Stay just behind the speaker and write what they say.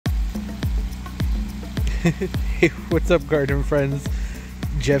Hey, what's up, garden friends?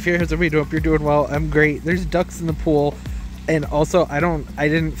 Jeff here. How's everybody doing? Hope you're doing well. I'm great. There's ducks in the pool, and also I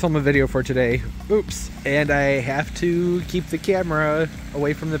didn't film a video for today. Oops. And I have to keep the camera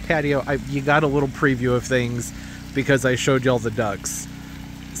away from the patio. You got a little preview of things because I showed y'all the ducks,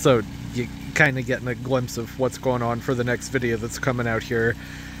 so you kind of getting a glimpse of what's going on for the next video that's coming out here.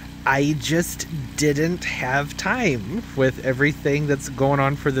 I just didn't have time with everything that's going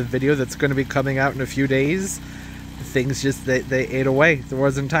on for the video that's going to be coming out in a few days. Things just, they ate away. There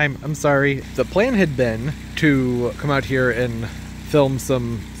wasn't time. I'm sorry. The plan had been to come out here and film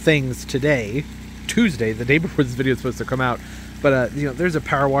some things today, Tuesday, the day before this video is supposed to come out. But, you know, there's a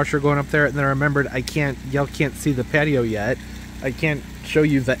power washer going up there, and then I remembered y'all can't see the patio yet. I can't show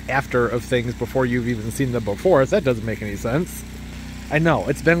you the after of things before you've even seen the before. That doesn't make any sense. I know,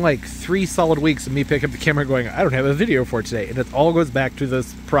 it's been like 3 solid weeks of me picking up the camera going, I don't have a video for today. And it all goes back to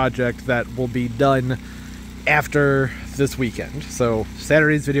this project that will be done after this weekend. So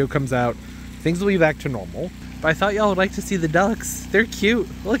Saturday's video comes out, things will be back to normal. But I thought y'all would like to see the ducks. They're cute.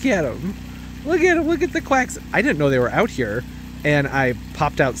 Look at them. Look at them. Look at the quacks. I didn't know they were out here. And I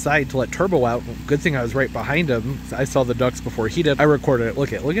popped outside to let Turbo out. Good thing I was right behind him. I saw the ducks before he did. I recorded it.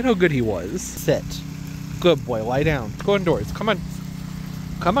 Look at how good he was. Sit. Good boy. Lie down. Go indoors. Come on.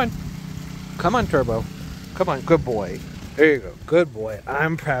 Come on. Come on, Turbo. Come on. Good boy. There you go. Good boy.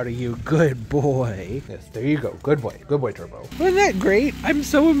 I'm proud of you. Good boy. Yes, there you go. Good boy. Good boy, Turbo. Wasn't that great? I'm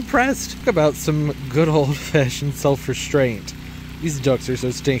so impressed. Talk about some good old-fashioned self-restraint. These ducks are so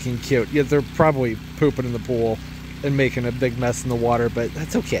stinking cute. Yeah, they're probably pooping in the pool and making a big mess in the water, but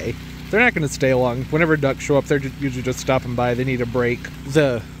that's okay. They're not going to stay long. Whenever ducks show up, they're usually just stopping by. They need a break.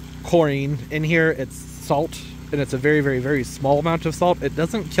 The chlorine in here, it's salt. And it's a very, very, very small amount of salt. It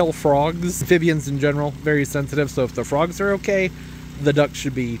doesn't kill frogs. Amphibians in general, very sensitive. So if the frogs are okay, the ducks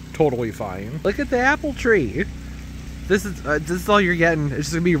should be totally fine. Look at the apple tree. This is all you're getting. It's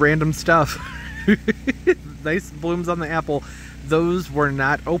just gonna be random stuff. Nice blooms on the apple. Those were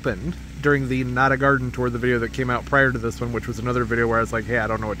not opened during the Not a Garden Tour, the video that came out prior to this one, which was another video where I was like, hey, I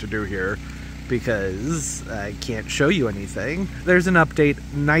don't know what to do here, because I can't show you anything. There's an update.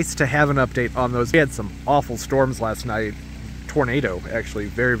 Nice to have an update on those. We had some awful storms last night. Tornado, actually,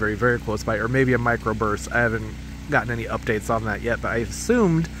 very, very, very close by, or maybe a microburst. I haven't gotten any updates on that yet, but I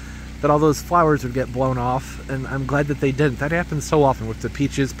assumed that all those flowers would get blown off, and I'm glad that they didn't. That happens so often with the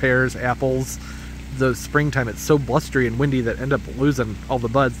peaches, pears, apples. The springtime, it's so blustery and windy that end up losing all the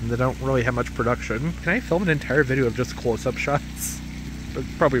buds, and they don't really have much production. Can I film an entire video of just close-up shots? It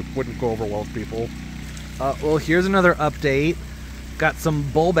probably wouldn't go over well with people. Well, here's another update. Got some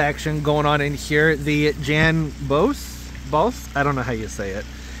bulb action going on in here. The Jan Bos? I don't know how you say it.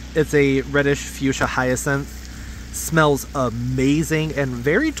 It's a reddish fuchsia hyacinth. Smells amazing, and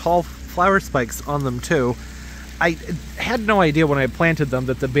very tall flower spikes on them too. I had no idea when I planted them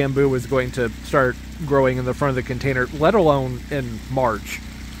that the bamboo was going to start growing in the front of the container, let alone in March.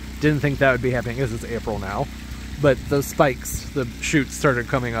 Didn't think that would be happening. This is April now. But the spikes, the shoots started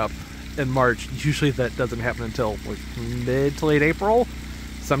coming up in March. Usually that doesn't happen until like mid to late April.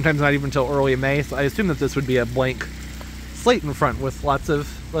 Sometimes not even until early May. So I assume that this would be a blank slate in front with lots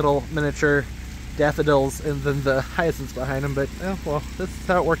of little miniature daffodils and then the hyacinths behind them. But, oh, well, that's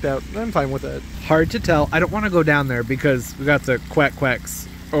how it worked out. I'm fine with it. Hard to tell. I don't want to go down there because we got the quacks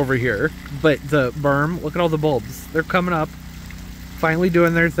over here. But the berm, look at all the bulbs. They're coming up. Finally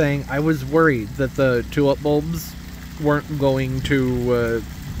doing their thing. I was worried that the tulip bulbs weren't going to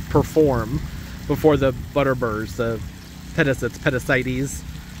perform before the butterburs, the petasites,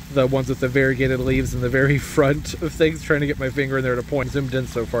 the ones with the variegated leaves in the very front of things, trying to get my finger in there to point. Zoomed in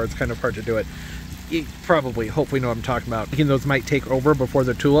so far, it's kind of hard to do it. You probably, hopefully know what I'm talking about. Thinking those might take over before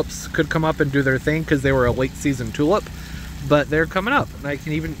the tulips could come up and do their thing because they were a late season tulip, but they're coming up, and I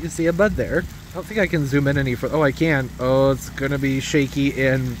can even see a bud there. I don't think I can zoom in any further. Oh, I can. Oh, it's gonna be shaky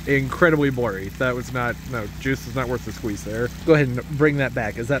and incredibly blurry. That was not, no, juice is not worth the squeeze there. Go ahead and bring that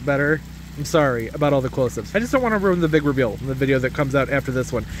back. Is that better? I'm sorry about all the close-ups. I just don't want to ruin the big reveal in the video that comes out after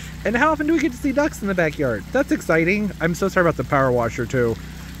this one. And how often do we get to see ducks in the backyard? That's exciting. I'm so sorry about the power washer too.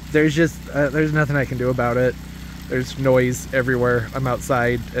 There's just, there's nothing I can do about it. There's noise everywhere. I'm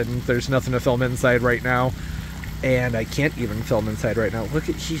outside and there's nothing to film inside right now. And I can't even film inside right now. Look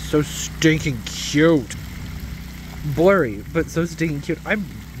at, he's so stinking cute. Blurry, but so stinking cute. I'm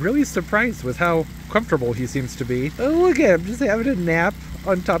really surprised with how comfortable he seems to be. Oh, look at him, just having a nap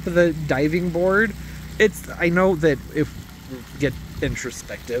on top of the diving board. I know that if we get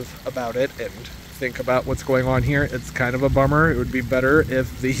introspective about it and think about what's going on here, it's kind of a bummer. It would be better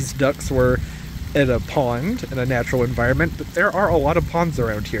if these ducks were in a pond, in a natural environment, but there are a lot of ponds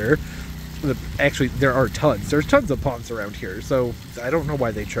around here. Actually, there are tons. There's tons of ponds around here, so I don't know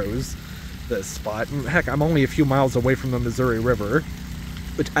why they chose this spot. And heck, I'm only a few miles away from the Missouri River,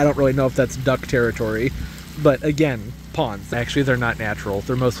 which I don't really know if that's duck territory. But again, ponds. Actually, they're not natural.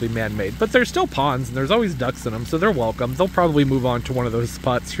 They're mostly man-made. But they're still ponds, and there's always ducks in them, so they're welcome. They'll probably move on to one of those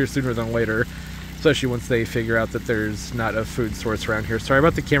spots here sooner than later, especially once they figure out that there's not a food source around here. Sorry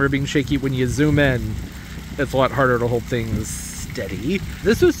about the camera being shaky. When you zoom in, it's a lot harder to hold things steady.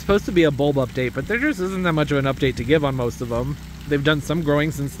 This was supposed to be a bulb update, but there just isn't that much of an update to give on most of them. They've done some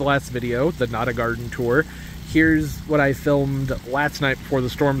growing since the last video, the Not a Garden tour. Here's what I filmed last night before the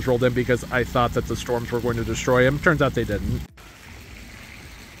storms rolled in because I thought that the storms were going to destroy them. Turns out they didn't.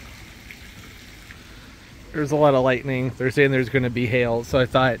 There's a lot of lightning. They're saying there's going to be hail, so I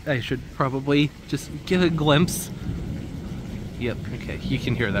thought I should probably just get a glimpse. Yep, okay, you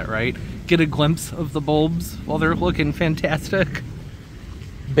can hear that, right? Get a glimpse of the bulbs while they're looking fantastic.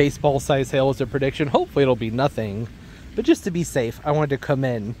 Baseball size hail is a prediction. Hopefully it'll be nothing, but just to be safe, I wanted to come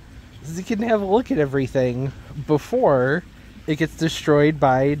in so you can have a look at everything before it gets destroyed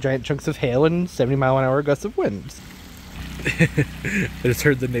by giant chunks of hail and 70-mile-an-hour gusts of winds. I just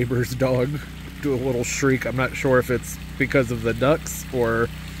heard the neighbor's dog do a little shriek. I'm not sure if it's because of the ducks or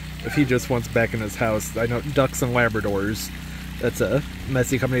if he just wants back in his house. I know ducks and Labradors, that's a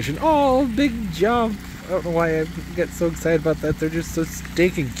messy combination. Oh, big jump. I don't know why I get so excited about that. They're just so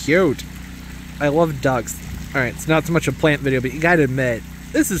stinking cute. I love ducks. Alright, it's not so much a plant video, but you gotta admit,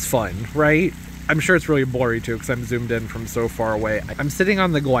 this is fun, right? I'm sure it's really blurry too because I'm zoomed in from so far away. I'm sitting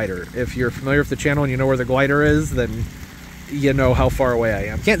on the glider. If you're familiar with the channel and you know where the glider is, then you know how far away I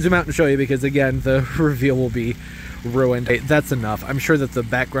am. Can't zoom out and show you because again, the reveal will be ruined. Hey, that's enough. I'm sure that the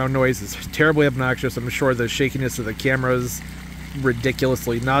background noise is terribly obnoxious. I'm sure the shakiness of the camera is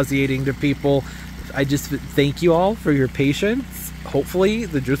ridiculously nauseating to people. I just thank you all for your patience. Hopefully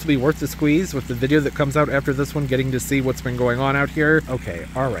the juice will be worth the squeeze with the video that comes out after this one, getting to see what's been going on out here. Okay,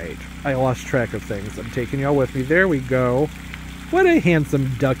 alright. I lost track of things. I'm taking y'all with me. There we go. What a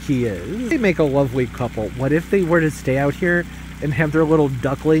handsome duck he is. They make a lovely couple. What if they were to stay out here and have their little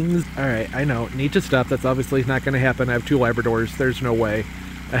ducklings? Alright, I know. Need to stop. That's obviously not going to happen. I have 2 Labradors. There's no way.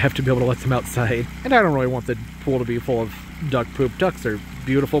 I have to be able to let them outside. And I don't really want the pool to be full of duck poop. Ducks are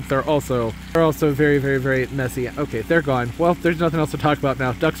beautiful. They're also very, very, very messy. Okay, they're gone. Well, there's nothing else to talk about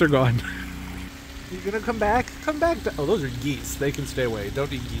now. Ducks are gone. You gonna come back? Come back. Oh, those are geese. They can stay away.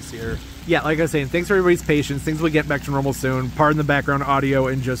 Don't eat geese here. Yeah, like I was saying, thanks for everybody's patience. Things will get back to normal soon. Pardon the background audio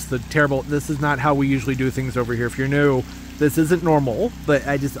and just the terrible... This is not how we usually do things over here. If you're new, this isn't normal. But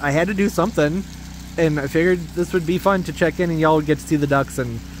I had to do something. And I figured this would be fun to check in and y'all would get to see the ducks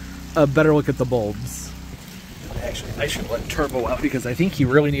and a better look at the bulbs. Actually, I should let Turbo out because I think he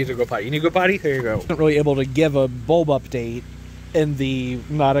really needs to go potty. You need to go potty? There you go. I wasn't really able to give a bulb update in the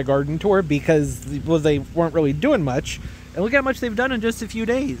Not a Garden tour because, well, they weren't really doing much. And look how much they've done in just a few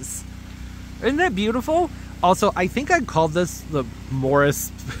days. Isn't that beautiful? Also, I think I called this the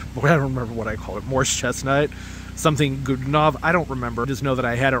Morris... I don't remember what I called it. Morris Chestnut. Something Gudnov. I don't remember. Just know that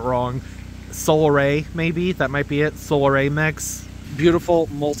I had it wrong. Solaray, maybe? That might be it. Solaray mix. Beautiful,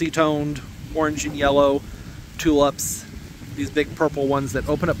 multi-toned, orange and yellow tulips. These big purple ones that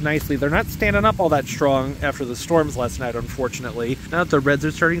open up nicely. They're not standing up all that strong after the storms last night, unfortunately. Now that the reds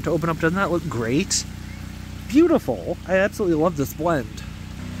are starting to open up, doesn't that look great? Beautiful. I absolutely love this blend.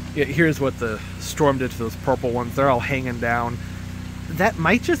 Yeah, here's what the storm did to those purple ones. They're all hanging down. That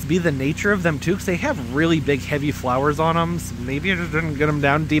might just be the nature of them too, because they have really big heavy flowers on them. So maybe I just didn't get them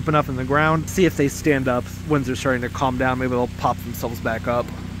down deep enough in the ground. See if they stand up. Winds are starting to calm down. Maybe they'll pop themselves back up.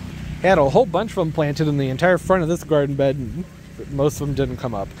 I had a whole bunch of them planted in the entire front of this garden bed, and most of them didn't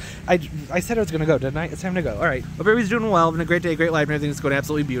come up. I said I was going to go, didn't I? It's time to go. All right. Hope everybody's doing well, having a great day, great life, and everything's going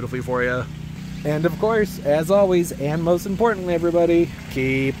absolutely beautifully for you. And of course, as always, and most importantly, everybody,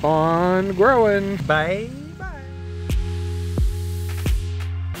 keep on growing. Bye.